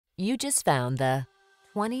You just found the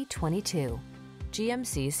 2022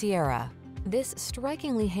 GMC Sierra. This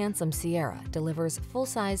strikingly handsome Sierra delivers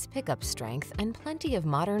full-size pickup strength and plenty of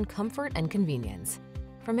modern comfort and convenience.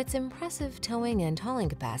 From its impressive towing and hauling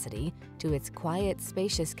capacity to its quiet,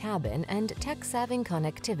 spacious cabin and tech-savvy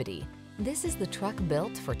connectivity, this is the truck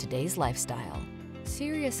built for today's lifestyle.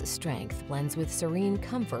 Serious strength blends with serene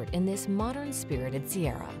comfort in this modern spirited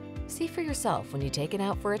Sierra. See for yourself when you take it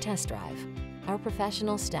out for a test drive. Our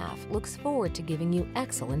professional staff looks forward to giving you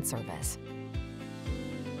excellent service.